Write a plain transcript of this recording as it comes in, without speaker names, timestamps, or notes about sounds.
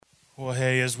Well,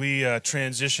 hey, as we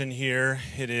transition here,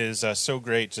 it is so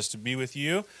great just to be with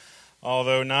you.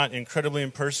 Although not incredibly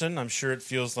in person, I'm sure it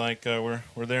feels like we're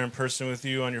there in person with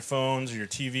you on your phones or your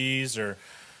TVs or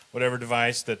whatever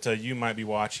device that you might be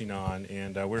watching on.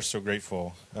 And we're so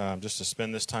grateful just to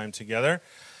spend this time together.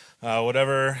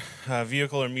 Whatever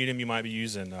vehicle or medium you might be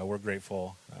using, we're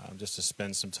grateful just to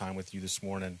spend some time with you this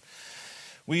morning.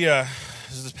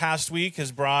 This past week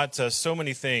has brought so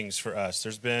many things for us.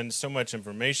 There's been so much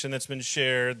information that's been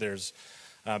shared. There's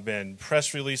been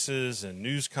press releases and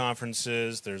news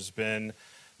conferences. There's been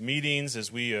meetings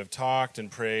as we have talked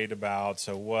and prayed about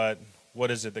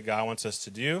what is it that God wants us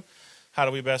to do? How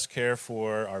do we best care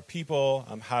for our people?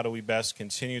 How do we best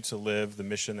continue to live the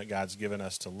mission that God's given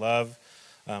us to love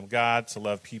God, to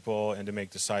love people, and to make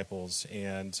disciples?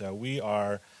 And we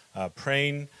are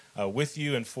praying with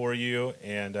you and for you,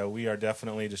 and we are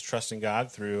definitely just trusting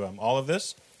God through all of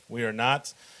this. We are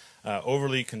not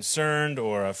overly concerned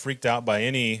or freaked out by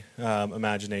any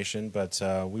imagination, but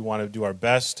we want to do our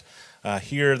best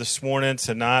here this morning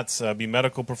to not be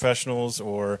medical professionals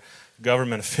or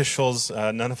government officials.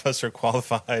 None of us are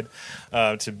qualified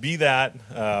to be that,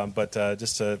 but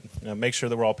just to make sure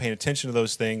that we're all paying attention to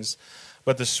those things.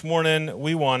 But this morning,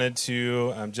 we wanted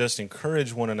to just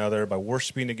encourage one another by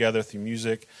worshiping together through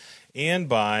music and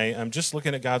by just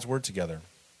looking at God's Word together.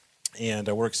 And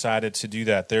we're excited to do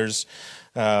that. There's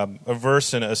a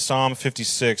verse in Psalm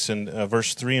 56, in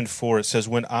verse 3 and 4. It says,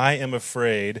 "When I am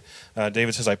afraid,"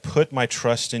 David says, "I put my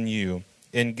trust in you,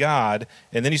 in God."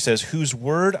 And then he says, "Whose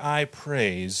word I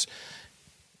praise,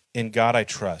 in God I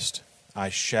trust. I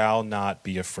shall not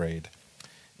be afraid.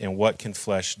 And what can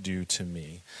flesh do to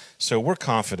me?" So we're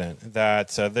confident that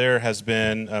there has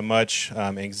been much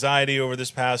anxiety over this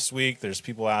past week. There's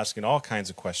people asking all kinds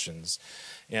of questions,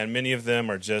 and many of them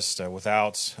are just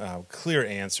without clear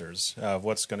answers of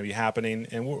what's going to be happening,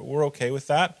 and we're okay with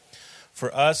that.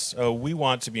 For us, we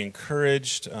want to be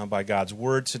encouraged by God's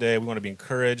Word today. We want to be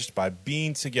encouraged by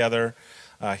being together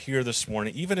here this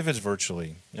morning, even if it's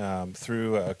virtually,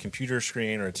 through a computer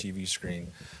screen or a TV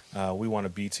screen. We want to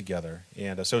be together.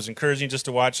 And so it's encouraging just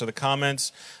to watch the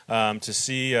comments, to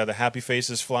see the happy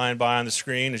faces flying by on the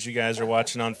screen as you guys are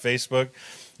watching on Facebook.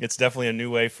 It's definitely a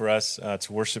new way for us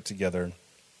to worship together.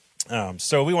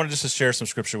 So we wanted just to share some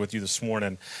scripture with you this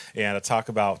morning and talk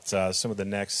about some of the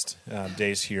next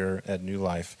days here at New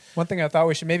Life. One thing I thought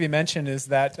we should maybe mention is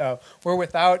that we're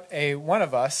without one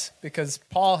of us because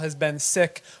Paul has been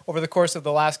sick over the course of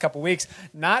the last couple weeks.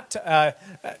 Not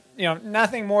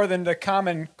nothing more than the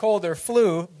common cold or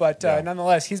flu, but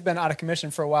nonetheless, he's been out of commission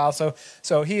for a while.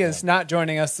 So he is not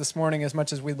joining us this morning as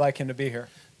much as we'd like him to be here.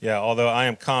 Yeah, although I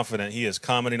am confident he is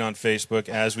commenting on Facebook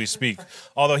as we speak.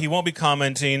 Although he won't be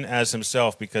commenting as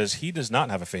himself because he does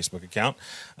not have a Facebook account.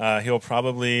 He'll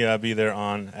probably be there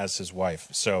on as his wife.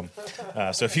 So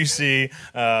if you see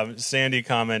Sandy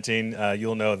commenting,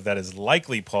 you'll know that is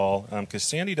likely Paul, because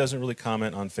Sandy doesn't really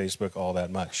comment on Facebook all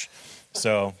that much.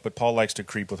 But Paul likes to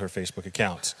creep with her Facebook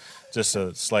account. Just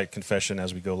a slight confession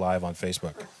as we go live on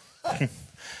Facebook.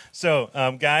 So,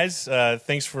 guys,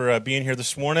 thanks for being here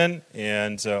this morning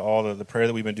and all the prayer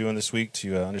that we've been doing this week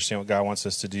to understand what God wants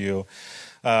us to do.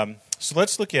 So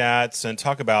let's look at and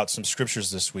talk about some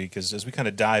scriptures this week as we kind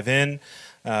of dive in.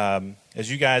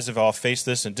 As you guys have all faced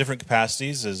this in different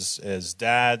capacities, as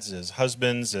dads, as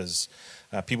husbands, as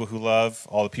people who love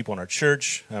all the people in our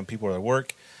church, people at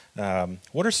work,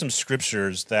 what are some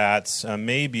scriptures that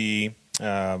maybe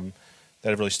that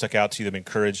have really stuck out to you, that have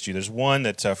encouraged you? There's one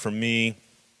that for me,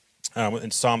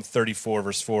 in Psalm 34,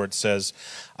 verse 4, it says,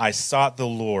 "I sought the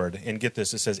Lord," and get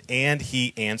this, it says, "and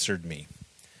he answered me,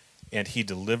 and he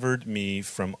delivered me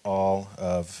from all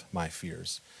of my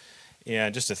fears."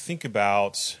 And just to think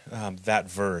about that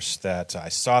verse, that I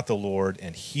sought the Lord,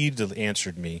 and he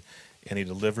answered me, and he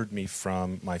delivered me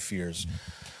from my fears.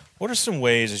 What are some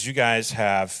ways, as you guys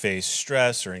have faced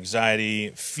stress or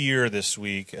anxiety, fear this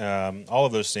week, all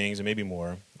of those things and maybe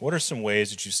more, what are some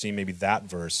ways that you've seen maybe that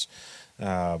verse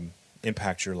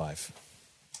impact your life?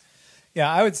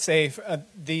 Yeah, I would say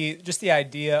the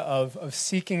idea of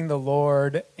seeking the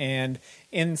Lord, and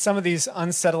in some of these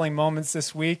unsettling moments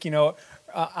this week,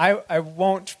 I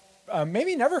won't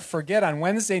maybe never forget. On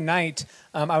Wednesday night,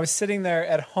 I was sitting there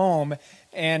at home,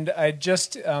 and I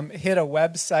just hit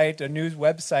a news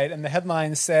website, and the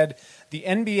headline said, "The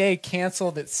NBA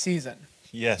canceled its season."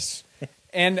 Yes.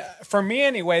 And for me,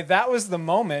 anyway, that was the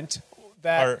moment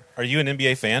that... Are you an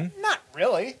NBA fan? Not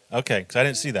really. Okay, because I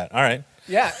didn't see that. All right.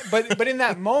 Yeah, but in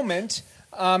that moment,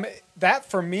 that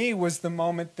for me was the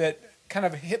moment that kind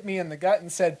of hit me in the gut and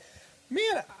said,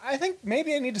 Man, I think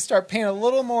maybe I need to start paying a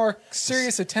little more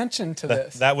serious attention to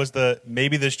this. That was the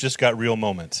maybe this just got real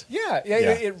moment. Yeah.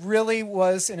 It really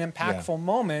was an impactful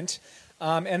moment.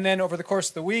 And then over the course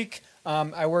of the week,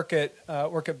 I work at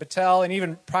Battelle, and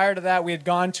even prior to that, we had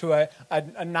gone to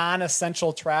a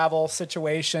non-essential travel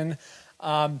situation.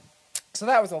 So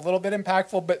that was a little bit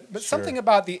impactful, but Sure. something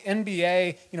about the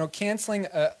NBA, canceling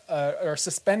or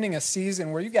suspending a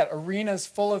season where you got arenas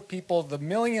full of people, the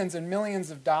millions and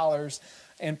millions of dollars,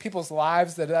 and people's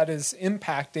lives that is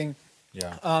impacting.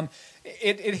 Yeah.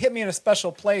 It hit me in a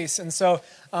special place, and so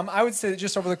I would say that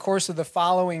just over the course of the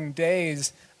following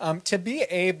days, to be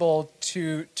able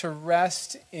to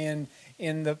rest in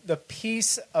the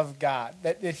peace of God,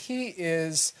 that He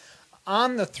is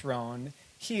on the throne.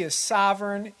 He is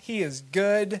sovereign. He is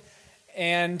good,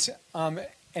 and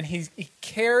he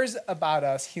cares about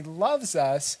us. He loves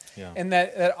us, and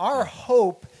that our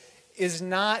hope is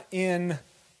not in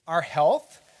our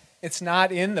health. It's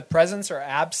not in the presence or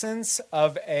absence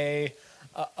of a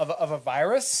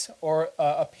virus or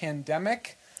a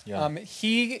pandemic. Yeah.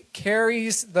 He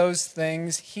carries those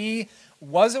things. He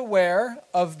was aware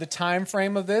of the time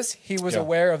frame of this. He was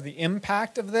aware of the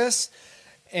impact of this.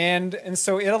 And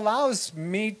so it allows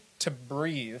me to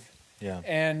breathe,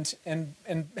 and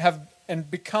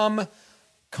become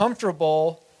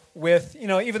comfortable with,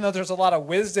 even though there's a lot of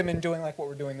wisdom in doing like what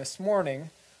we're doing this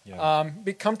morning,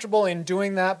 be comfortable in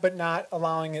doing that, but not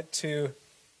allowing it to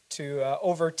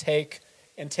overtake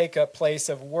and take a place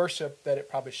of worship that it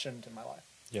probably shouldn't in my life.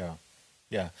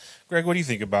 Yeah. Greg, what do you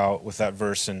think about with that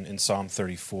verse in Psalm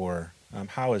 34?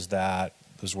 How is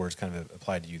those words kind of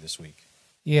applied to you this week?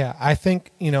 Yeah, I think,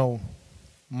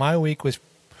 my week was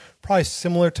probably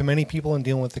similar to many people in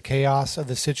dealing with the chaos of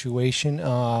the situation.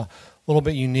 A little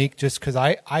bit unique just because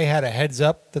I had a heads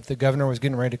up that the governor was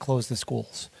getting ready to close the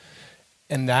schools.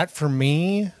 And that for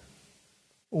me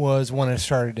was when it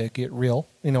started to get real,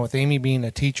 with Amy being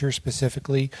a teacher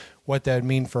specifically, what that would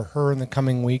mean for her in the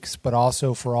coming weeks, but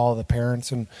also for all the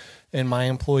parents and my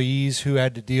employees who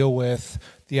had to deal with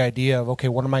the idea of, okay,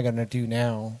 what am I going to do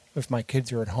now if my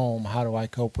kids are at home? How do I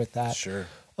cope with that? Sure.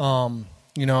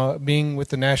 Being with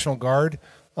the National Guard,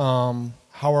 how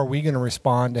are we going to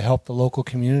respond to help the local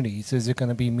communities? Is it going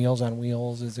to be Meals on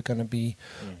Wheels? Is it going to be,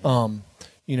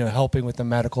 helping with the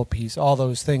medical piece? All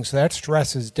those things. So that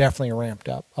stress is definitely ramped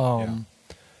up.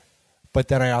 But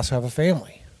then I also have a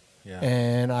family. Yeah.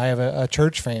 And I have a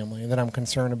church family that I'm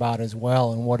concerned about as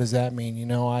well. And what does that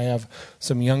mean? I have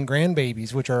some young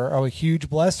grandbabies, which are a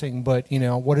huge blessing. But,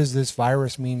 what does this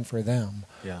virus mean for them?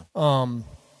 Yeah.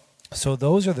 So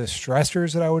those are the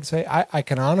stressors that I would say. I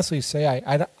can honestly say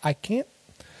I can't.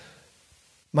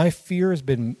 My fear has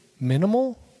been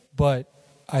minimal, but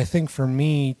I think for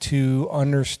me to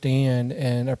understand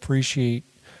and appreciate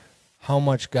how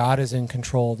much God is in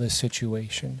control of this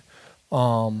situation,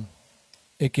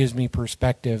 it gives me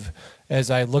perspective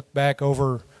as I look back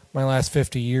over my last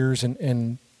 50 years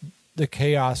and the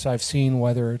chaos I've seen,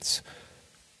 whether it's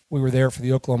we were there for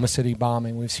the Oklahoma City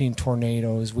bombing, we've seen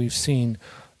tornadoes, we've seen,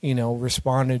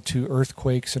 responded to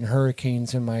earthquakes and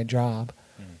hurricanes in my job.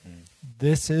 Mm-hmm.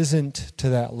 This isn't to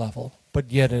that level, but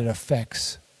yet it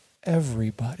affects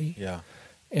everybody. Yeah.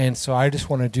 And so I just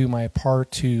want to do my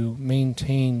part to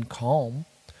maintain calm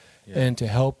and to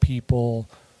help people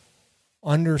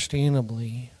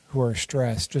understandably who are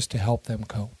stressed, just to help them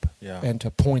cope and to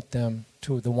point them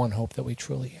to the one hope that we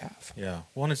truly have. Yeah.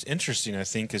 Well, and it's interesting, I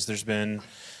think, because there's been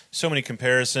so many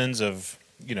comparisons of,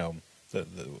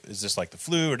 is this like the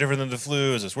flu or different than the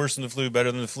flu? Is this worse than the flu,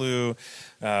 better than the flu?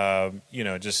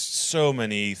 Just so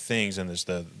many things in this.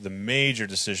 The major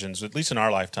decisions, at least in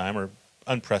our lifetime, are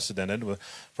unprecedented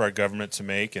for our government to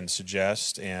make and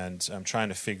suggest, and I'm trying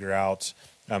to figure out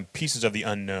pieces of the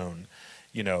unknown.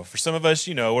 For some of us,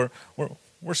 we're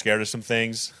scared of some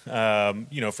things.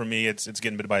 For me, it's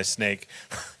getting bitten by a snake.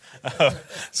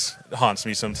 It haunts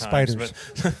me sometimes. Spiders.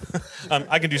 But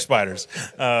I can do spiders.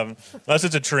 Unless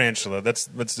it's a tarantula. That's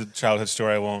a childhood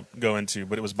story I won't go into.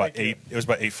 But it was about 8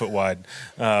 foot wide.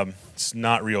 It's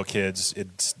not real, kids.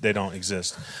 They don't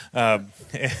exist. But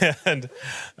the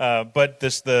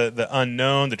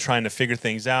unknown, the trying to figure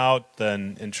things out,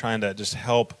 and trying to just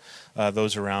help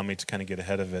those around me to kind of get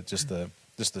ahead of it. Just the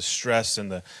stress and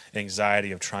the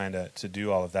anxiety of trying to do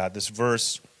all of that. This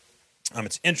verse.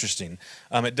 It's interesting.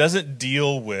 It doesn't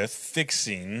deal with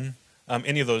fixing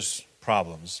any of those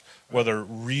problems, whether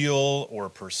real or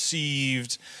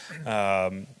perceived.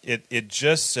 It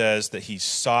just says that he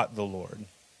sought the Lord.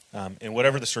 And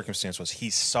whatever the circumstance was, he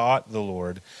sought the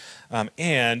Lord,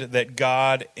 and that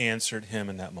God answered him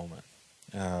in that moment.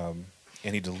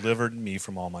 and he delivered me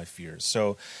from all my fears.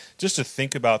 So just to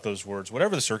think about those words,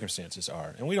 whatever the circumstances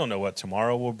are, and we don't know what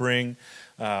tomorrow will bring.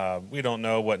 We don't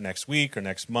know what next week or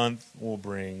next month will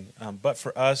bring. But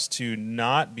for us to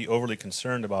not be overly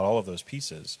concerned about all of those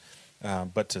pieces,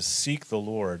 but to seek the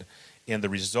Lord. And the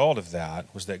result of that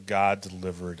was that God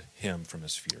delivered him from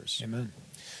his fears. Amen.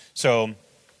 So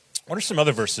what are some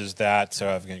other verses that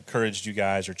have encouraged you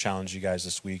guys or challenged you guys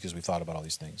this week as we thought about all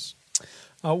these things?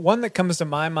 One that comes to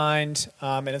my mind,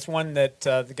 and it's one that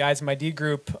the guys in my D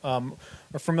group are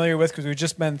familiar with because we've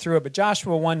just been through it, but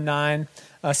Joshua 1:9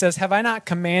 says, "Have I not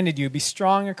commanded you, be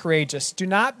strong and courageous. Do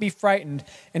not be frightened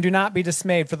and do not be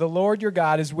dismayed, for the Lord your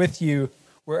God is with you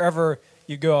wherever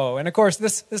you go." And of course,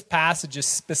 this passage is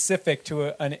specific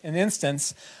to an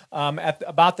instance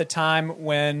about the time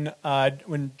when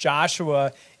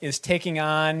Joshua is taking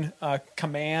on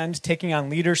command, taking on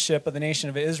leadership of the nation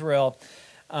of Israel.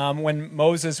 When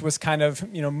Moses was kind of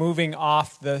moving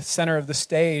off the center of the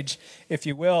stage, if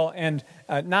you will, and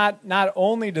not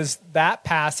only does that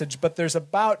passage, but there's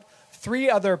about 3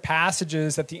 other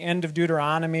passages at the end of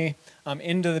Deuteronomy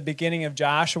into the beginning of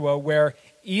Joshua where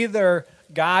either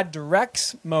God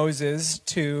directs Moses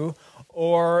to,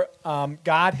 or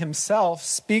God himself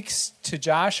speaks to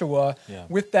Joshua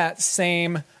with that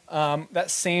same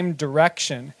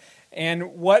direction.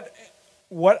 And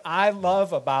what I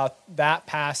love about that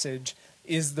passage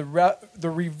is the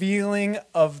revealing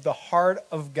of the heart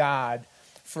of God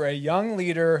for a young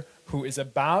leader who is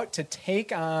about to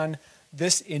take on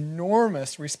this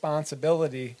enormous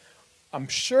responsibility. I'm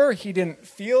sure he didn't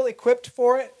feel equipped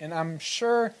for it, and I'm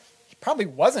sure he probably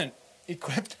wasn't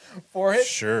equipped for it.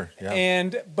 Sure, yeah.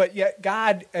 But yet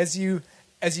God, as you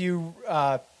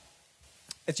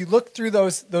look through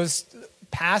those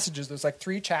passages, there's like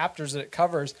 3 chapters that it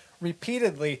covers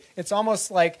repeatedly. It's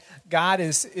almost like God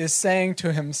is saying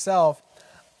to himself,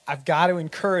 I've got to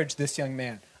encourage this young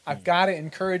man. I've got to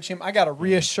encourage him. I got to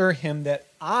reassure him that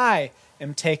I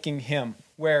am taking him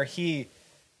where he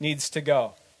needs to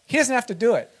go. He doesn't have to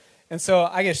do it. And so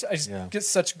I just get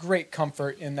such great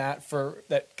comfort in that, for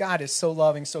that God is so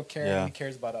loving, so caring, he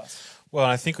cares about us. Well,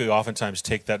 I think we oftentimes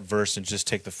take that verse and just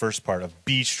take the first part of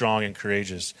be strong and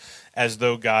courageous as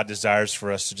though God desires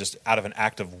for us to just out of an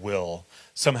act of will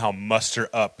somehow muster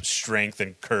up strength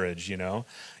and courage,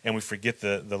 and we forget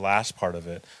the last part of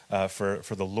it.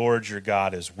 For the Lord your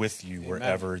God is with you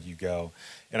wherever you go.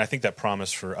 And I think that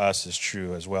promise for us is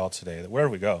true as well today, that wherever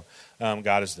we go,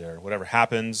 God is there. Whatever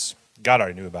happens, God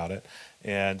already knew about it,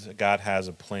 and God has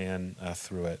a plan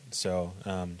through it. So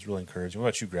it's really encouraging. What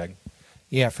about you, Greg?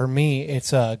 Yeah, for me,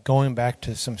 it's going back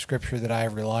to some scripture that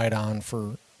I've relied on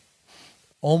for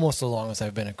almost as long as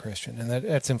I've been a Christian. And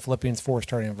that's in Philippians 4,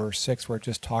 starting in verse 6, where it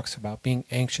just talks about being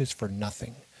anxious for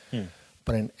nothing,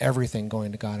 but in everything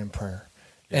going to God in prayer.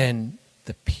 Yeah. And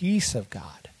the peace of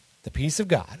God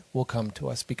will come to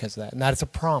us because of that. And that is a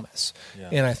promise. Yeah.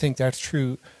 And I think that's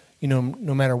true, no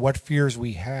matter what fears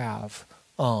we have,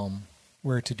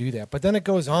 we're to do that. But then it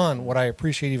goes on. What I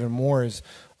appreciate even more is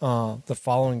the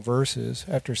following verses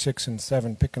after 6 and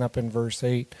 7, picking up in verse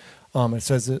 8. It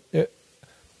says that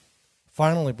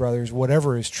finally, brothers,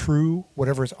 whatever is true,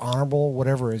 whatever is honorable,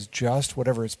 whatever is just,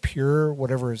 whatever is pure,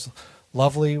 whatever is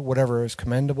lovely, whatever is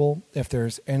commendable, if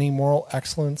there's any moral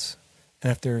excellence,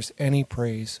 and if there's any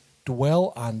praise,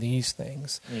 dwell on these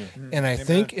things. Mm-hmm. And I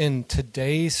think in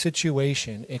today's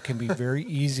situation, it can be very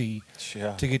easy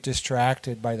to get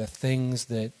distracted by the things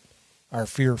that are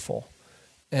fearful.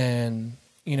 And,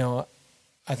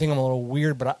 I think I'm a little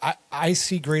weird, but I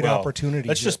see great opportunities.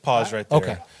 Let's just pause right there.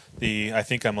 Okay. I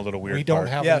think I'm a little weird. We don't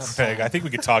have enough Greg, time. I think we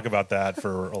could talk about that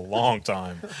for a long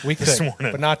time. We could, this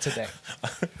morning. But not today.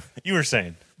 You were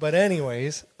saying. But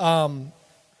anyways,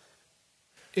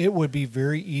 it would be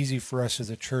very easy for us as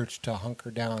a church to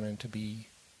hunker down and to be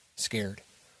scared.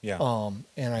 Yeah.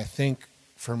 And I think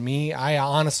for me, I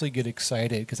honestly get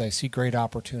excited because I see great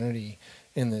opportunity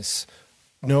in this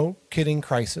no kidding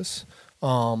crisis.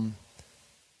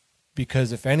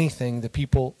 Because if anything, the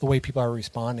way people are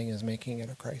responding is making it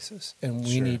a crisis, and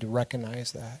we need to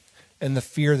recognize that. And the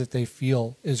fear that they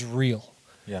feel is real.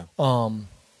 Yeah.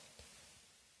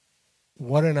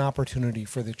 What an opportunity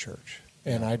for the church,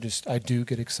 and I do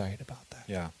get excited about that.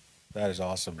 Yeah, that is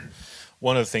awesome.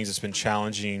 One of the things that's been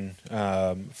challenging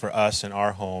for us in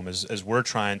our home is as we're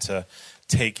trying to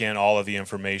take in all of the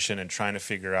information and trying to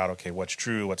figure out, okay, what's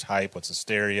true, what's hype, what's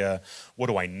hysteria, what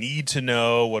do I need to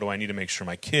know, what do I need to make sure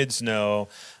my kids know,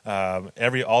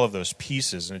 all of those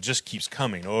pieces, and it just keeps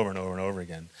coming over and over and over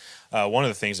again. One of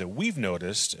the things that we've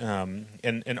noticed,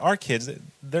 and our kids,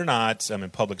 they're not in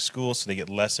public school, so they get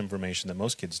less information than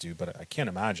most kids do, but I can't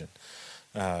imagine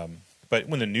But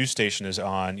when the news station is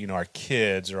on, our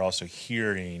kids are also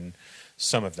hearing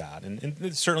some of that.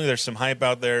 And certainly there's some hype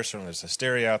out there. Certainly there's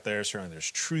hysteria out there. Certainly there's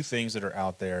true things that are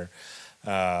out there.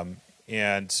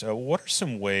 And so what are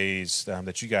some ways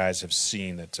that you guys have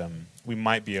seen that we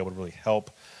might be able to really help,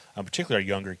 particularly our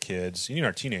younger kids, and even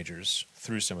our teenagers,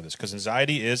 through some of this? Because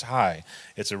anxiety is high.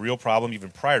 It's a real problem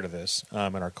even prior to this in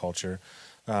our culture.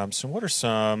 So what are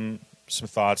some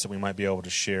thoughts that we might be able to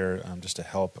share just to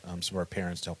help some of our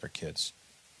parents to help their kids?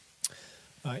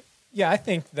 Yeah, I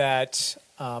think that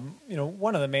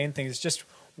one of the main things is just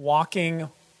walking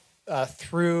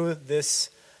through this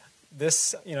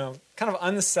kind of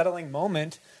unsettling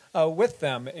moment with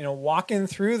them. Walking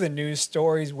through the news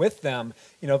stories with them.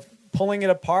 Pulling it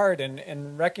apart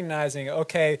and recognizing,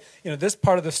 okay, this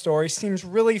part of the story seems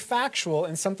really factual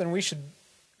and something we should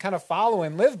kind of follow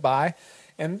and live by,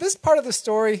 and this part of the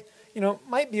story,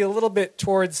 might be a little bit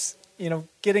towards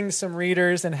getting some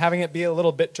readers and having it be a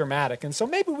little bit dramatic. And so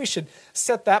maybe we should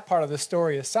set that part of the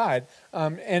story aside.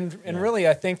 And really,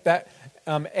 I think that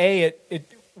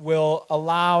it will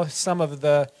allow some of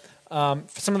the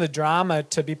drama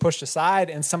to be pushed aside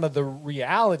and some of the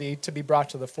reality to be brought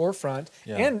to the forefront,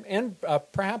 and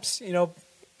perhaps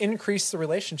increase the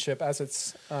relationship as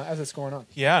it's going on.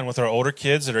 Yeah, and with our older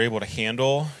kids that are able to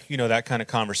handle that kind of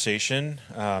conversation,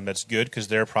 that's good, because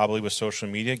they're probably with social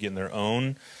media getting their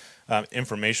own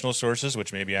informational sources,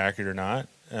 which may be accurate or not.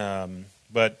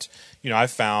 But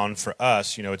I've found for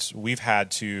us, we've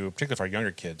had to, particularly for our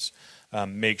younger kids,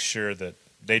 make sure that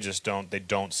they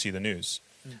don't see the news,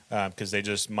 because they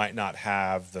just might not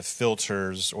have the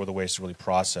filters or the ways to really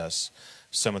process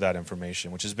some of that information,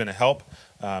 which has been a help,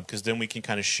 because then we can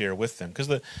kind of share with them.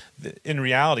 Because in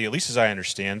reality, at least as I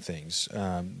understand things,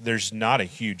 there's not a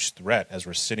huge threat as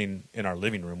we're sitting in our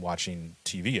living room watching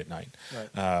TV at night.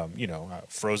 Right.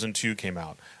 Frozen 2 came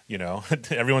out.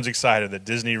 Everyone's excited that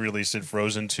Disney released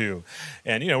Frozen 2.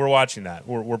 And, we're watching that.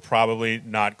 We're probably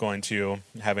not going to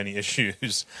have any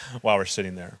issues while we're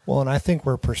sitting there. Well, and I think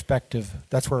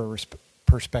that's where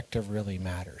perspective really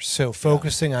matters. So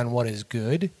focusing on what is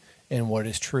good and what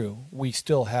is true. We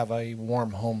still have a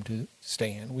warm home to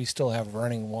stay in. We still have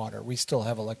running water. We still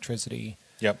have electricity.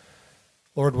 Yep.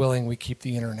 Lord willing, we keep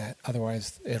the internet.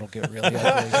 Otherwise, it'll get really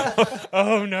ugly.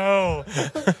 Oh, no.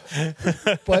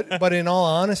 But in all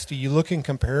honesty, you look in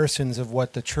comparisons of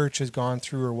what the church has gone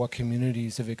through or what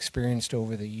communities have experienced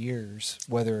over the years,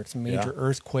 whether it's a major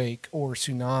earthquake or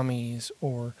tsunamis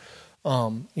or,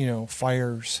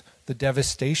 fires, the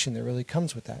devastation that really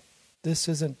comes with that. This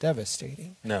isn't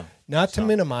devastating. No. Not to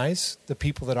minimize the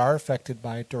people that are affected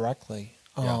by it directly.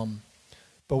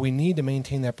 But we need to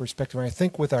maintain that perspective. And I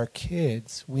think with our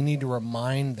kids, we need to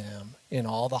remind them in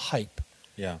all the hype,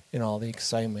 in all the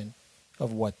excitement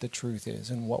of what the truth is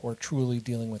and what we're truly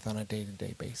dealing with on a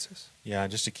day-to-day basis. Yeah,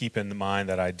 just to keep in mind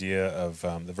that idea of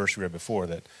the verse we read before,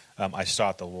 that I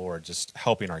sought the Lord, just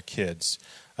helping our kids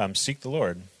seek the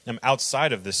Lord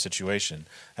outside of this situation,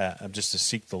 just to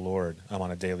seek the Lord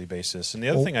on a daily basis. And the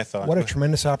other thing I thought... What a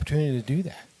tremendous opportunity to do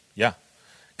that. Yeah,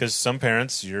 because some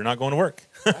parents, you're not going to work,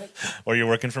 or you're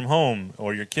working from home,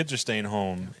 or your kids are staying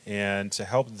home, and to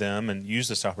help them and use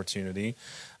this opportunity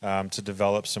to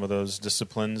develop some of those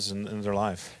disciplines in their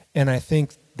life. And I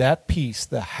think that piece,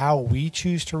 the how we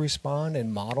choose to respond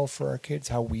and model for our kids,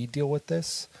 how we deal with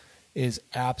this, is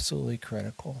absolutely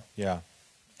critical. Yeah.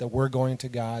 That we're going to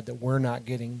God, that we're not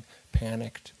getting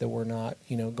panicked, that we're not,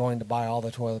 going to buy all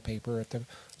the toilet paper at the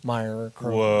Meijer or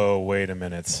Kroger. Whoa, wait a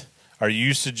minute. Are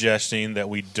you suggesting that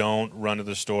we don't run to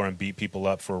the store and beat people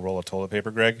up for a roll of toilet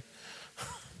paper, Greg?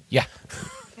 Yeah.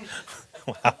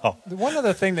 Wow. The one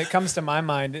other thing that comes to my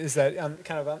mind is that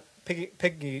kind of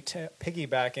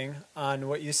piggybacking on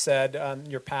what you said,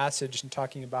 your passage and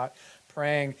talking about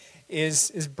praying, is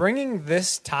bringing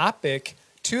this topic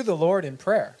to the Lord in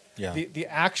prayer. Yeah. The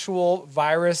actual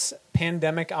virus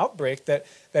pandemic outbreak that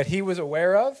he was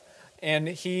aware of, and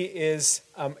he is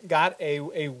got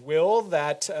a will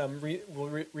that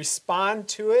will respond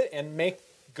to it and make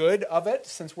good of it,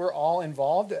 since we're all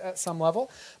involved at some level.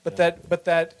 But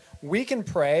that we can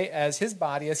pray as his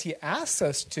body, as he asks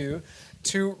us to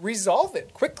resolve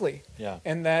it quickly. Yeah.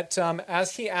 And that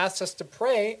as he asks us to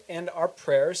pray, and our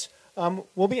prayers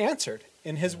will be answered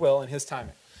in his will and his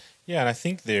timing. Yeah, and I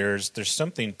think there's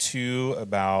something too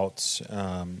about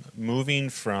moving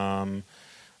from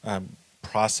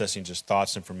processing just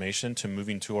thoughts, information, to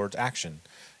moving towards action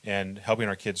and helping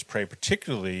our kids pray,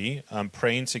 particularly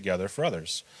praying together for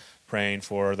others, praying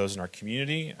for those in our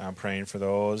community, praying for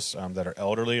those that are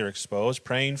elderly or exposed,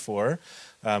 praying for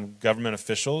government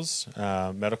officials,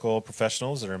 medical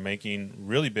professionals that are making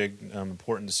really big,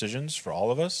 important decisions for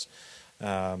all of us.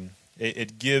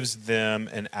 it gives them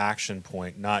an action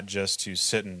point, not just to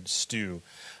sit and stew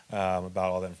about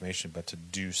all that information, but to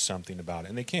do something about it.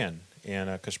 And they can,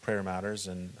 and because prayer matters,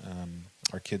 and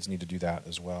our kids need to do that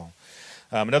as well.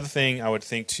 Another thing I would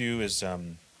think, too, is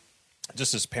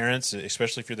just as parents,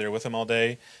 especially if you're there with them all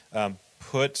day,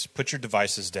 put your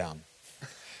devices down.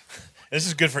 This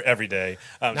is good for every day.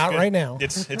 Not right now.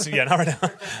 It's not right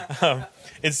now.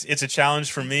 It's a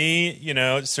challenge for me.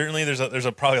 Certainly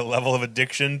there's probably a level of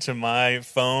addiction to my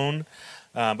phone,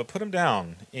 but put them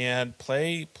down and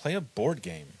play a board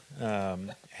game.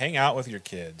 Hang out with your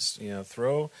kids.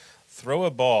 Throw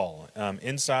a ball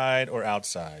inside or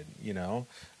outside.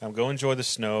 Go enjoy the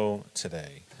snow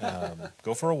today.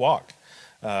 Go for a walk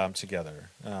together.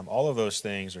 All of those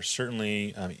things are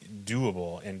certainly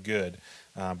doable and good.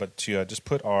 But to just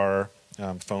put our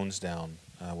phones down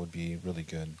would be really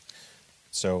good.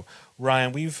 So,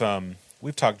 Ryan, we've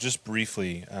talked just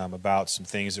briefly about some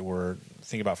things that we're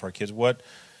thinking about for our kids.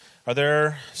 Are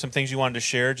there some things you wanted to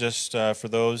share just for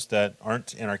those that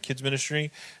aren't in our kids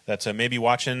ministry that maybe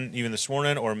watching even this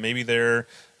morning, or maybe they're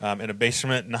in a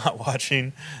basement not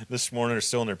watching this morning or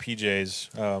still in their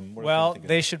PJs? Well,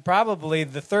 they should probably,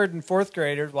 the third and fourth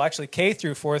graders, well, actually K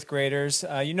through fourth graders,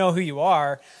 you know who you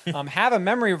are, have a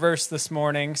memory verse this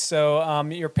morning, so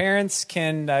your parents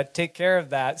can take care of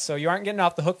that, so you aren't getting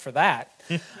off the hook for that.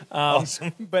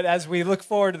 Awesome. But as we look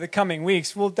forward to the coming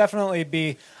weeks, we'll definitely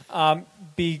be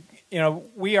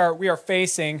we are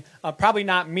facing probably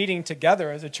not meeting together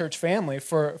as a church family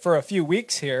for a few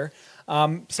weeks here.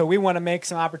 So we want to make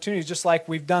some opportunities, just like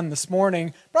we've done this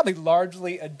morning, probably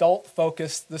largely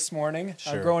adult-focused this morning,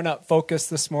 Sure. growing-up focused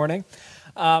this morning.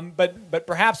 But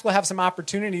perhaps we'll have some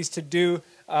opportunities to do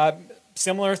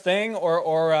similar thing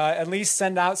or at least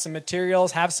send out some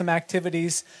materials, have some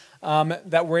activities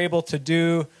that we're able to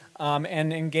do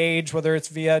and engage, whether it's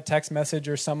via text message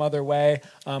or some other way,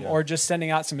 or just sending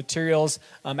out some materials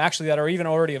actually that are even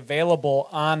already available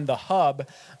on the hub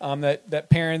that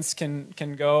parents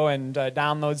can go and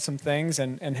download some things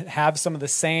and have some of the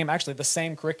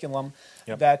same curriculum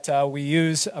that we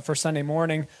use for Sunday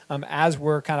morning as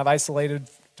we're kind of isolated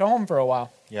to home for a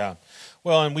while. Yeah.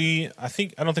 Well, and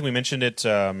I don't think we mentioned it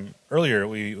earlier.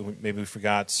 Maybe we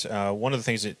forgot. One of the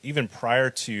things that even prior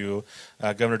to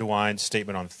Governor DeWine's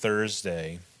statement on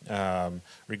Thursday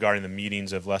regarding the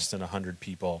meetings of less than 100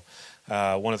 people,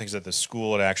 one of the things that the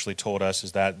school had actually told us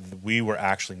is that we were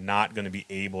actually not going to be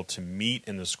able to meet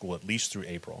in the school at least through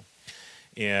April.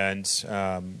 And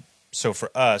so for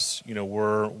us,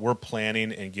 we're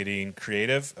planning and getting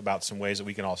creative about some ways that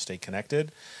we can all stay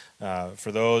connected.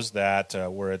 For those that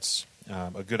where it's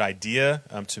a good idea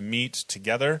to meet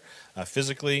together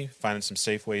physically, finding some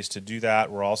safe ways to do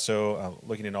that. We're also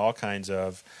looking into all kinds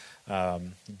of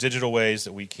digital ways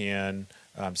that we can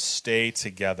stay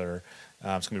together.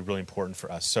 It's going to be really important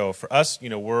for us. So for us,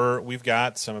 we've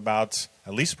got some about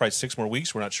at least probably 6 more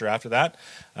weeks. We're not sure after that,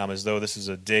 as though this is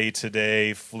a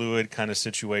day-to-day fluid kind of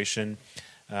situation.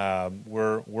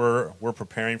 We're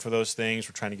preparing for those things.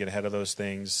 We're trying to get ahead of those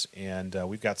things, and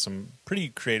we've got some pretty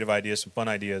creative ideas, some fun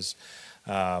ideas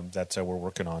that we're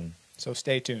working on. So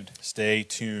stay tuned. Stay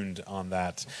tuned on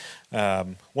that.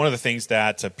 One of the things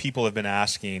that people have been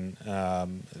asking,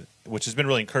 which has been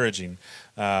really encouraging,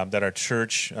 that our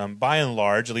church, by and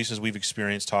large, at least as we've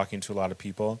experienced talking to a lot of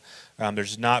people,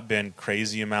 there's not been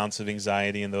crazy amounts of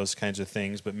anxiety and those kinds of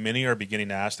things, but many are beginning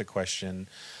to ask the question,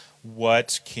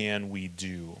 what can we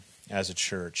do as a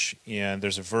church? And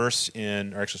there's a verse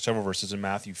or actually several verses in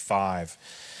Matthew 5,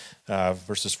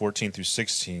 verses 14 through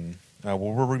 16, where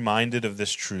we're reminded of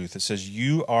this truth. It says,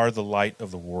 "You are the light of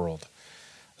the world.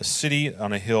 A city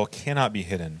on a hill cannot be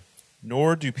hidden,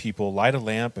 nor do people light a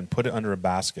lamp and put it under a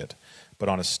basket, but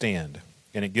on a stand,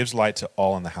 and it gives light to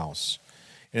all in the house.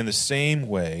 And in the same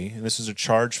way," and this is a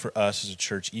charge for us as a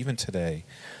church even today,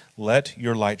 "let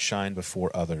your light shine before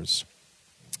others,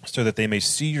 so that they may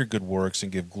see your good works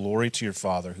and give glory to your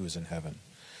Father who is in heaven."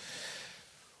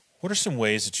 What are some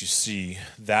ways that you see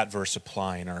that verse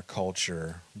applying in our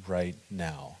culture right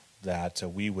now, that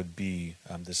we would be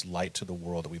this light to the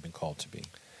world that we've been called to be?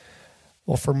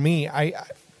 Well, for me, I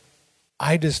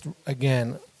just,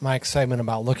 again, my excitement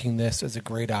about looking this as a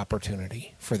great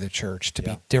opportunity for the church to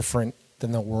be different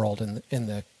than the world in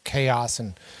the chaos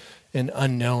and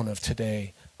unknown of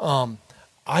today.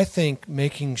 I think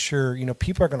making sure,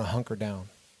 people are going to hunker down,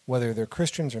 whether they're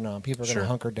Christians or not. People are going to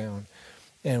hunker down.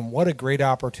 And what a great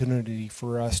opportunity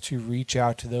for us to reach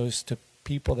out to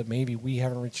people that maybe we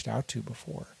haven't reached out to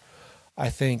before. I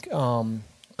think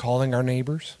calling our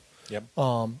neighbors. Yep.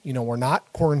 We're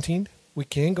not quarantined. We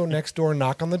can go next door and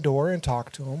knock on the door and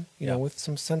talk to them, with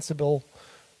some sensible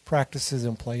practices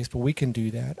in place, but we can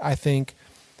do that. I think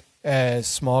as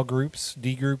small groups,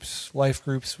 D groups, life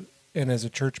groups, and as a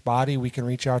church body, we can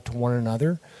reach out to one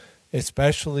another,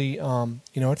 especially,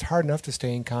 it's hard enough to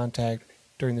stay in contact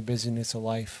during the busyness of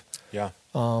life. Yeah.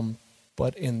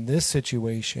 But in this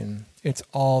situation, it's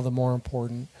all the more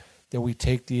important that we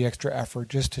take the extra effort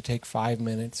just to take 5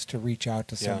 minutes to reach out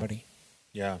to somebody.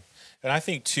 Yeah. And I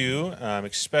think, too,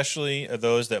 especially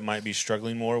those that might be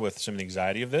struggling more with some of the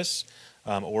anxiety of this,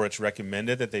 or it's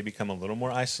recommended that they become a little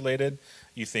more isolated.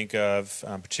 You think of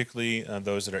particularly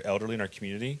those that are elderly in our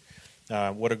community.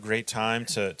 What a great time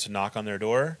to knock on their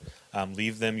door,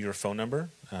 leave them your phone number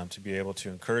to be able to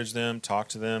encourage them, talk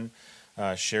to them,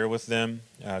 share with them,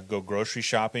 go grocery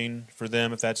shopping for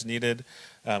them if that's needed,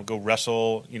 go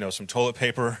wrestle, some toilet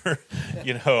paper,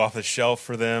 off the shelf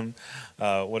for them,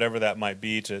 whatever that might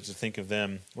be to think of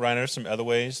them. Ryan, are there some other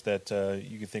ways that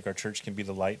you can think our church can be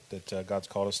the light that God's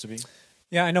called us to be?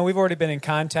 Yeah, I know we've already been in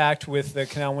contact with the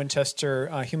Canal Winchester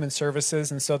Human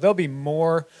Services, and so there'll be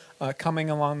more coming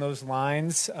along those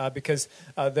lines because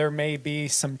there may be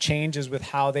some changes with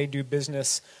how they do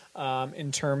business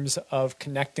in terms of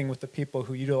connecting with the people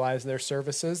who utilize their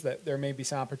services, that there may be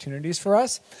some opportunities for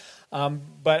us.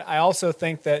 But I also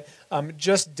think that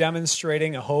just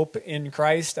demonstrating a hope in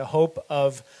Christ, a hope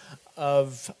of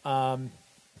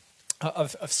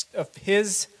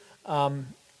His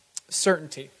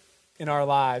certainty in our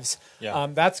lives,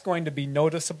 that's going to be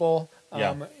noticeable.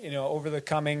 Over the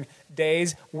coming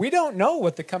days. We don't know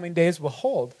what the coming days will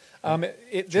hold.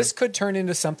 This could turn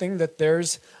into something that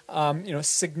there's,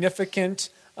 significant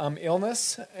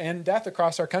illness and death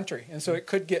across our country. And so it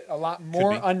could get a lot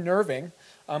more unnerving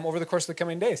over the course of the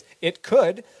coming days. It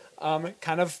could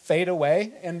kind of fade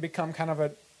away and become kind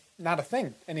of not a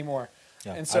thing anymore.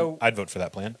 Yeah, and so I'd vote for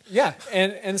that plan. Yeah,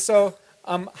 and so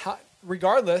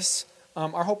regardless,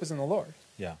 our hope is in the Lord.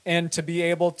 Yeah. And to be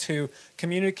able to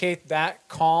communicate that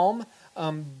calm,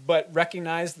 but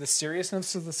recognize the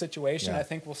seriousness of the situation, I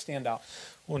think will stand out.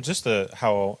 Well, and just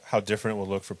how different it will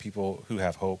look for people who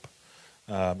have hope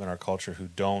in our culture, who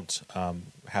don't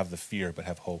have the fear but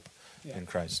have hope in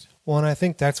Christ. Well, and I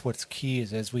think that's what's key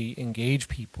is as we engage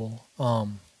people,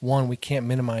 one, we can't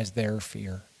minimize their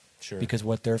fear because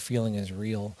what they're feeling is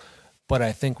real. But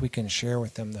I think we can share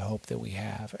with them the hope that we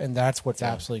have. And that's what's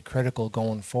absolutely critical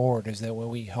going forward is that when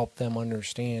we help them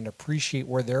understand, appreciate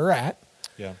where they're at,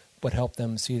 but help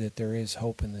them see that there is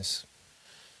hope in this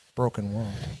broken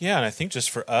world. Yeah, and I think just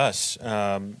for us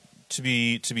to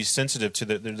be sensitive to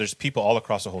there's people all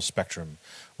across the whole spectrum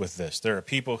with this. There are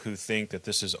people who think that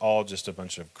this is all just a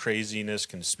bunch of craziness,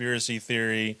 conspiracy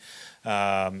theory,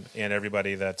 and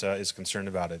everybody that is concerned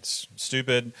about it's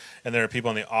stupid. And there are people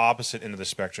on the opposite end of the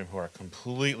spectrum who are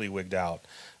completely wigged out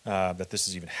that this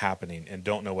is even happening and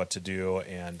don't know what to do.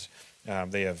 And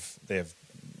they have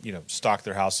stocked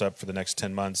their house up for the next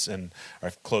 10 months and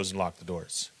are closed and locked the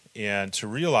doors. And to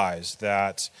realize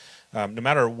that no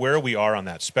matter where we are on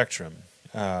that spectrum,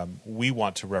 we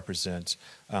want to represent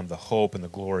the hope and the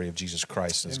glory of Jesus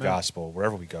Christ and His gospel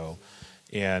wherever we go.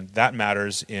 And that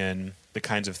matters in the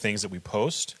kinds of things that we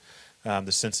post,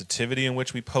 the sensitivity in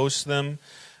which we post them.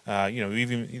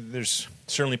 There's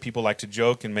certainly people like to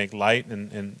joke and make light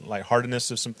and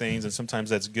lightheartedness of some things, and sometimes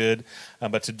that's good.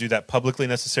 But to do that publicly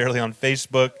necessarily on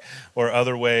Facebook or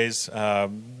other ways,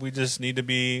 we just need to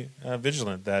be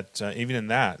vigilant that even in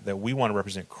that we want to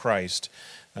represent Christ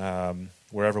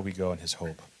wherever we go in His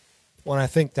hope. Well, and I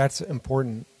think that's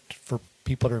important for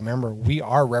people to remember. We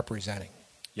are representing.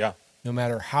 Yeah. No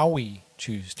matter how we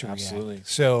choose to react.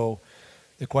 So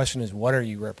the question is, what are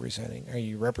you representing? Are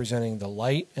you representing the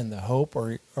light and the hope,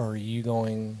 or are you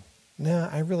going, nah,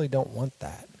 I really don't want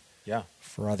that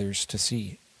for others to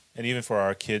see? And even for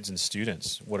our kids and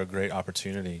students, what a great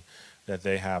opportunity that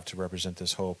they have to represent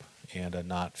this hope and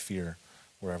not fear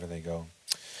wherever they go.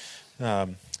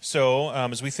 So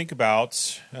as we think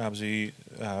about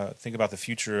the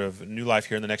future of New Life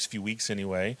here in the next few weeks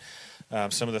anyway,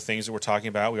 some of the things that we're talking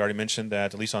about, we already mentioned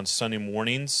that at least on Sunday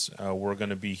mornings, we're going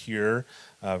to be here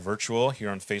virtual here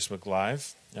on Facebook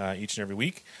Live each and every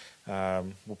week.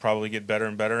 We'll probably get better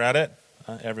and better at it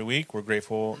every week. We're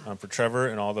grateful for Trevor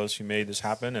and all those who made this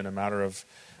happen in a matter of,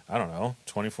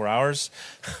 24 hours.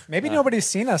 Maybe nobody's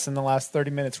seen us in the last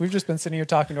 30 minutes. We've just been sitting here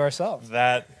talking to ourselves.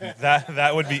 That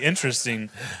would be interesting.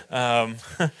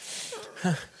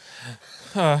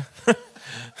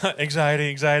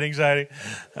 Anxiety.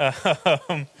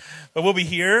 But we'll be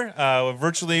here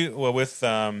virtually with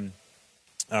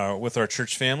our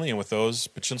church family and with those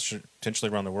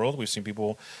potentially around the world. We've seen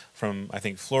people from, I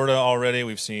think, Florida already.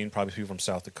 We've seen probably people from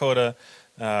South Dakota.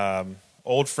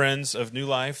 old friends of New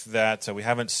Life that we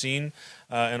haven't seen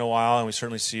in a while, and we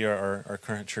certainly see our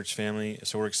current church family.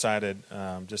 So we're excited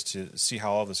just to see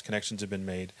how all those connections have been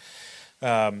made.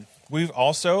 We've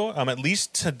also, at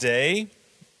least today,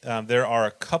 there are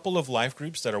a couple of life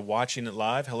groups that are watching it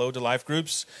live. Hello to life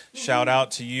groups. Shout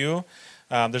out to you.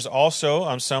 There's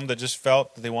also some that just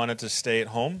felt that they wanted to stay at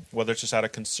home, whether it's just out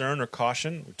of concern or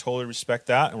caution. We totally respect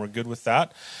that, and we're good with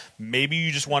that. Maybe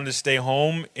you just wanted to stay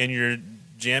home in your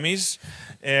jammies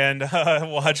and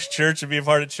watch church and be a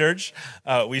part of church.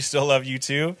 We still love you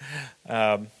too.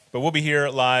 But we'll be here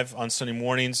live on Sunday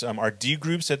mornings. Our D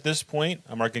groups at this point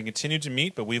are going to continue to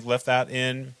meet, but we've left that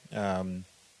in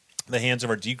the hands of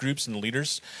our D groups and the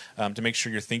leaders to make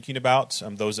sure you're thinking about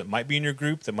those that might be in your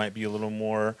group that might be a little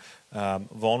more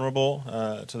vulnerable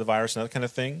to the virus and that kind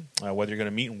of thing, whether you're going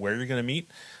to meet and where you're going to meet.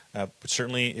 But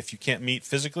certainly, if you can't meet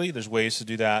physically, there's ways to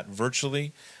do that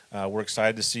virtually. We're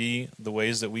excited to see the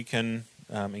ways that we can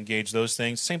engage those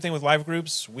things. Same thing with life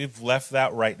groups. We've left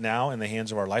that right now in the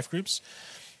hands of our life groups.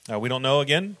 We don't know,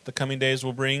 again, the coming days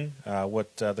will bring,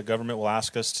 what the government will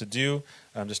ask us to do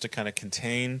just to kind of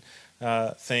contain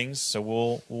things. So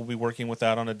we'll be working with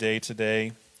that on a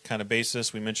day-to-day kind of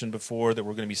basis. We mentioned before that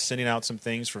we're going to be sending out some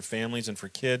things for families and for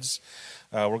kids.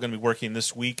 We're going to be working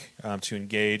this week to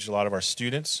engage a lot of our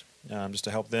students just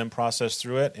to help them process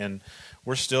through it. And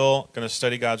we're still going to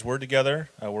study God's Word together.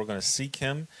 We're going to seek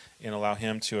Him and allow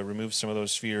Him to remove some of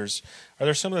those fears. Are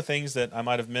there some of the things that I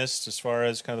might have missed as far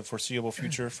as kind of the foreseeable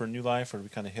future for New Life, or did we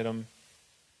kind of hit them?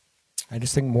 I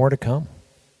just think more to come.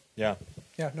 Yeah.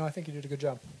 Yeah, no, I think you did a good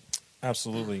job.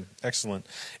 Absolutely. Excellent.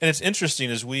 And it's interesting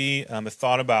as we have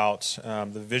thought about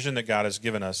the vision that God has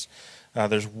given us.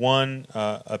 There's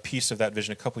a piece of that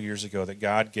vision a couple years ago that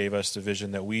God gave us the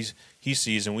vision that He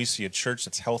sees, and we see a church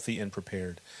that's healthy and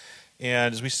prepared.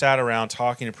 And as we sat around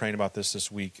talking and praying about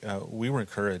this week, we were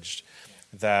encouraged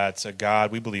that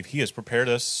God, we believe He has prepared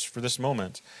us for this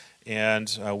moment,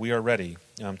 and we are ready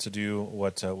to do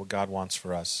what God wants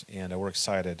for us. And we're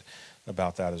excited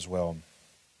about that as well.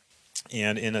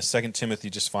 And in 2 Timothy,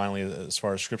 just finally, as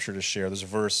far as Scripture to share, there's a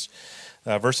verses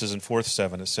in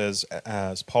 4:7. It says,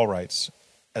 as Paul writes,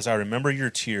 "As I remember your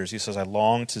tears," he says, "I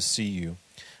long to see you,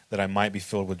 that I might be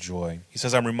filled with joy." He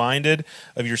says, "I'm reminded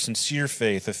of your sincere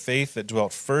faith, a faith that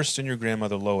dwelt first in your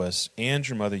grandmother Lois and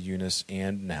your mother Eunice,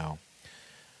 and now,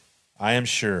 I am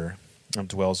sure,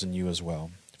 dwells in you as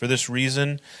well. For this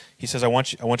reason," he says, I want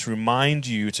to remind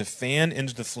you to fan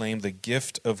into the flame the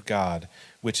gift of God,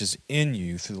 which is in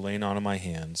you through the laying on of my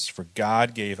hands. For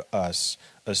God gave us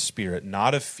a spirit,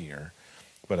 not of fear,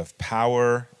 but of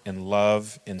power and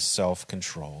love and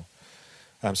self-control.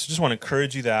 So just want to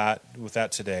encourage you with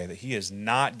that today, that He has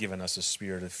not given us a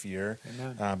spirit of fear,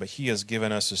 but He has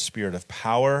given us a spirit of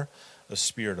power, a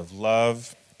spirit of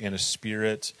love, and a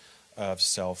spirit of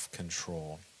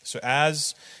self-control. So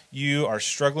as you are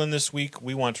struggling this week,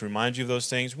 we want to remind you of those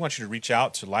things. We want you to reach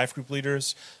out to life group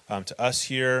leaders, to us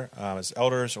here as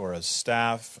elders or as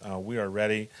staff. We are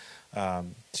ready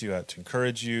to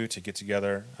encourage you to get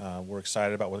together. We're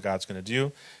excited about what God's going to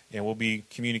do, and we'll be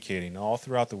communicating all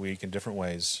throughout the week in different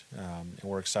ways, and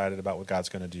we're excited about what God's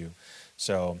going to do.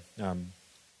 So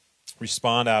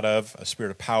respond out of a spirit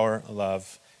of power,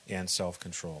 love, and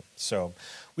self-control. So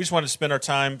we just want to spend our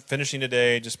time finishing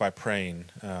today just by praying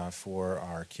for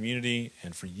our community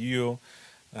and for you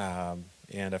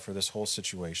and for this whole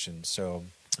situation. So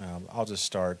I'll just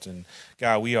start. And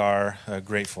God, we are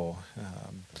grateful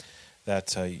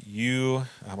that you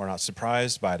are not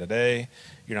surprised by today.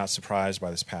 You're not surprised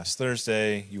by this past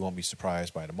Thursday. You won't be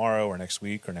surprised by tomorrow or next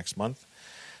week or next month.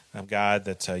 God,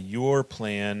 that your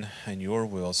plan and your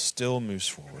will still moves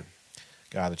forward.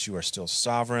 God, that you are still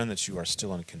sovereign, that you are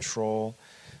still in control.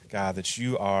 God, that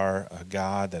you are a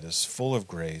God that is full of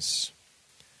grace.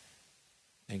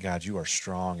 And God, you are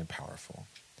strong and powerful.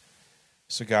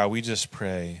 So God, we just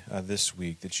pray this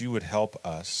week that you would help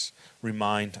us,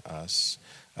 remind us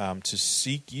to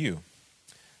seek you.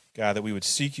 God, that we would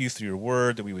seek you through your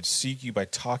word, that we would seek you by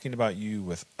talking about you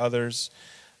with others.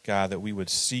 God, that we would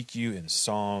seek you in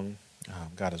song.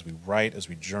 God, as we write, as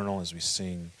we journal, as we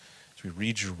sing, as we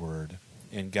read your word.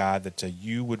 And God, that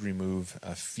you would remove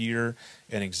fear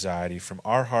and anxiety from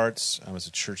our hearts as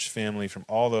a church family, from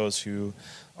all those who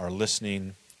are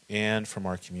listening, and from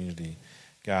our community.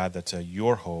 God, that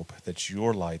your hope, that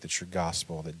your light, that your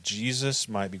gospel, that Jesus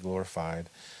might be glorified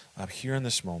here in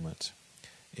this moment.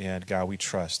 And God, we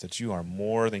trust that you are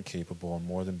more than capable and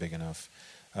more than big enough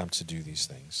to do these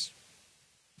things.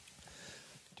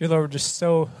 Dear Lord, we're just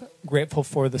so grateful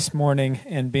for this morning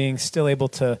and being still able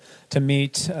to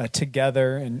meet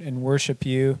together and worship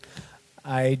you.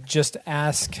 I just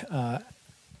ask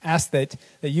ask that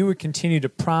you would continue to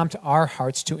prompt our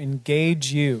hearts to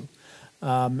engage you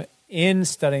in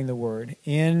studying the Word,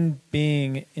 in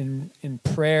being in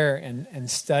prayer and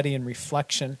study and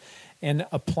reflection, and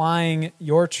applying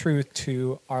your truth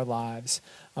to our lives.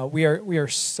 We are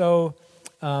so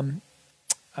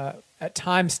at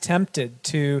times tempted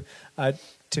to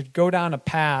go down a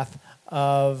path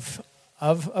of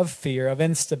fear, of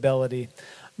instability,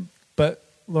 but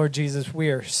Lord Jesus, we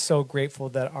are so grateful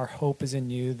that our hope is in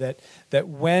you, that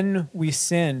when we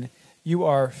sin, you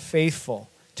are faithful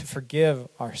to forgive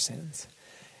our sins,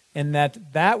 and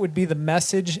that would be the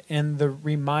message and the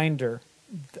reminder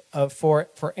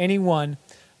for anyone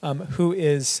who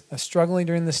is struggling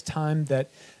during this time, that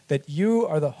you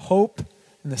are the hope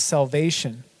and the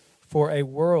salvation for a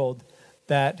world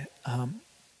that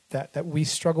we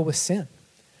struggle with sin,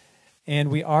 and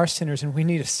we are sinners, and we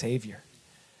need a Savior.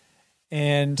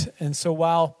 And so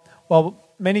while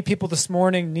many people this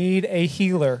morning need a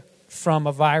healer from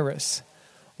a virus,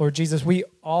 Lord Jesus, we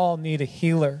all need a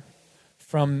healer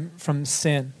from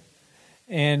sin.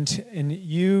 And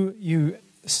you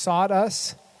sought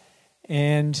us,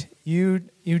 and you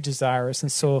desire us.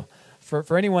 And so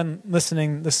for anyone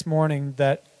listening this morning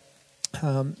that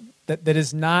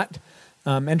is not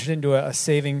entered into a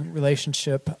saving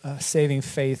relationship, a saving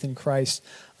faith in Christ,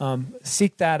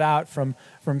 seek that out from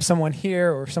someone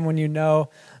here or someone you know,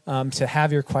 to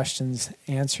have your questions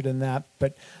answered in that.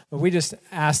 But we just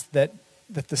ask that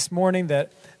this morning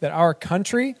that our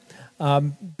country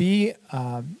be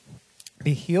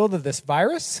healed of this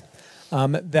virus,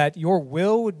 that your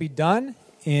will would be done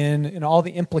in all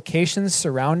the implications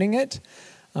surrounding it.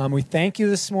 We thank you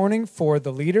this morning for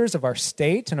the leaders of our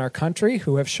state and our country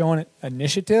who have shown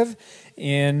initiative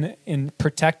in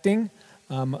protecting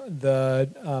their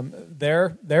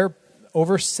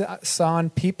overseen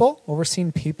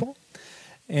people,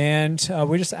 and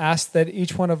we just ask that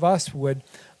each one of us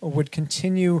would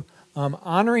continue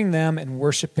honoring them and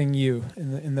worshiping you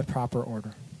in the proper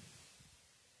order.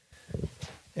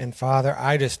 And Father,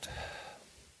 I just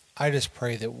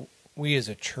pray that we as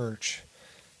a church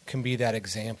can be that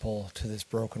example to this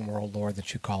broken world, Lord,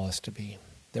 that you call us to be.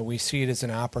 That we see it as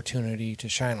an opportunity to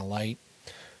shine a light,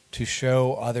 to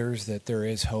show others that there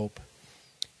is hope.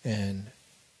 And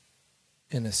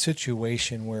in a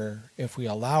situation where if we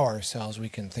allow ourselves, we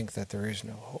can think that there is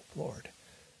no hope, Lord.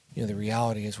 You know, the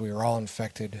reality is we are all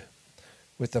infected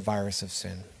with the virus of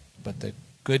sin. But the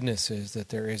goodness is that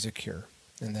there is a cure,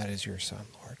 and that is your Son,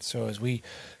 Lord. So as we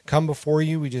come before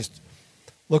you, we just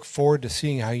look forward to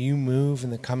seeing how you move in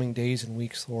the coming days and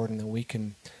weeks, Lord, and that we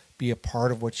can be a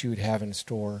part of what you would have in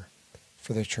store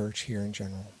for the church here in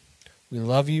general. We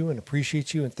love you and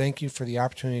appreciate you and thank you for the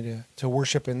opportunity to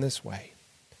worship in this way.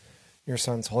 In your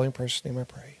Son's holy and precious name I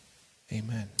pray.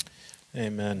 Amen.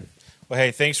 Amen. Well,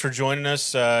 hey, thanks for joining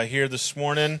us here this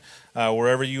morning.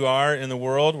 Wherever you are in the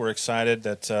world, we're excited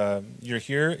that you're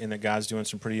here and that God's doing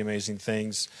some pretty amazing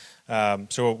things.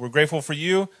 So we're grateful for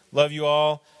you. Love you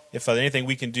all. If there's anything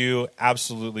we can do,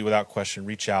 absolutely, without question,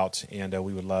 reach out, and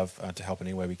we would love to help in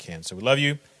any way we can. So we love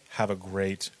you. Have a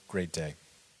great, great day.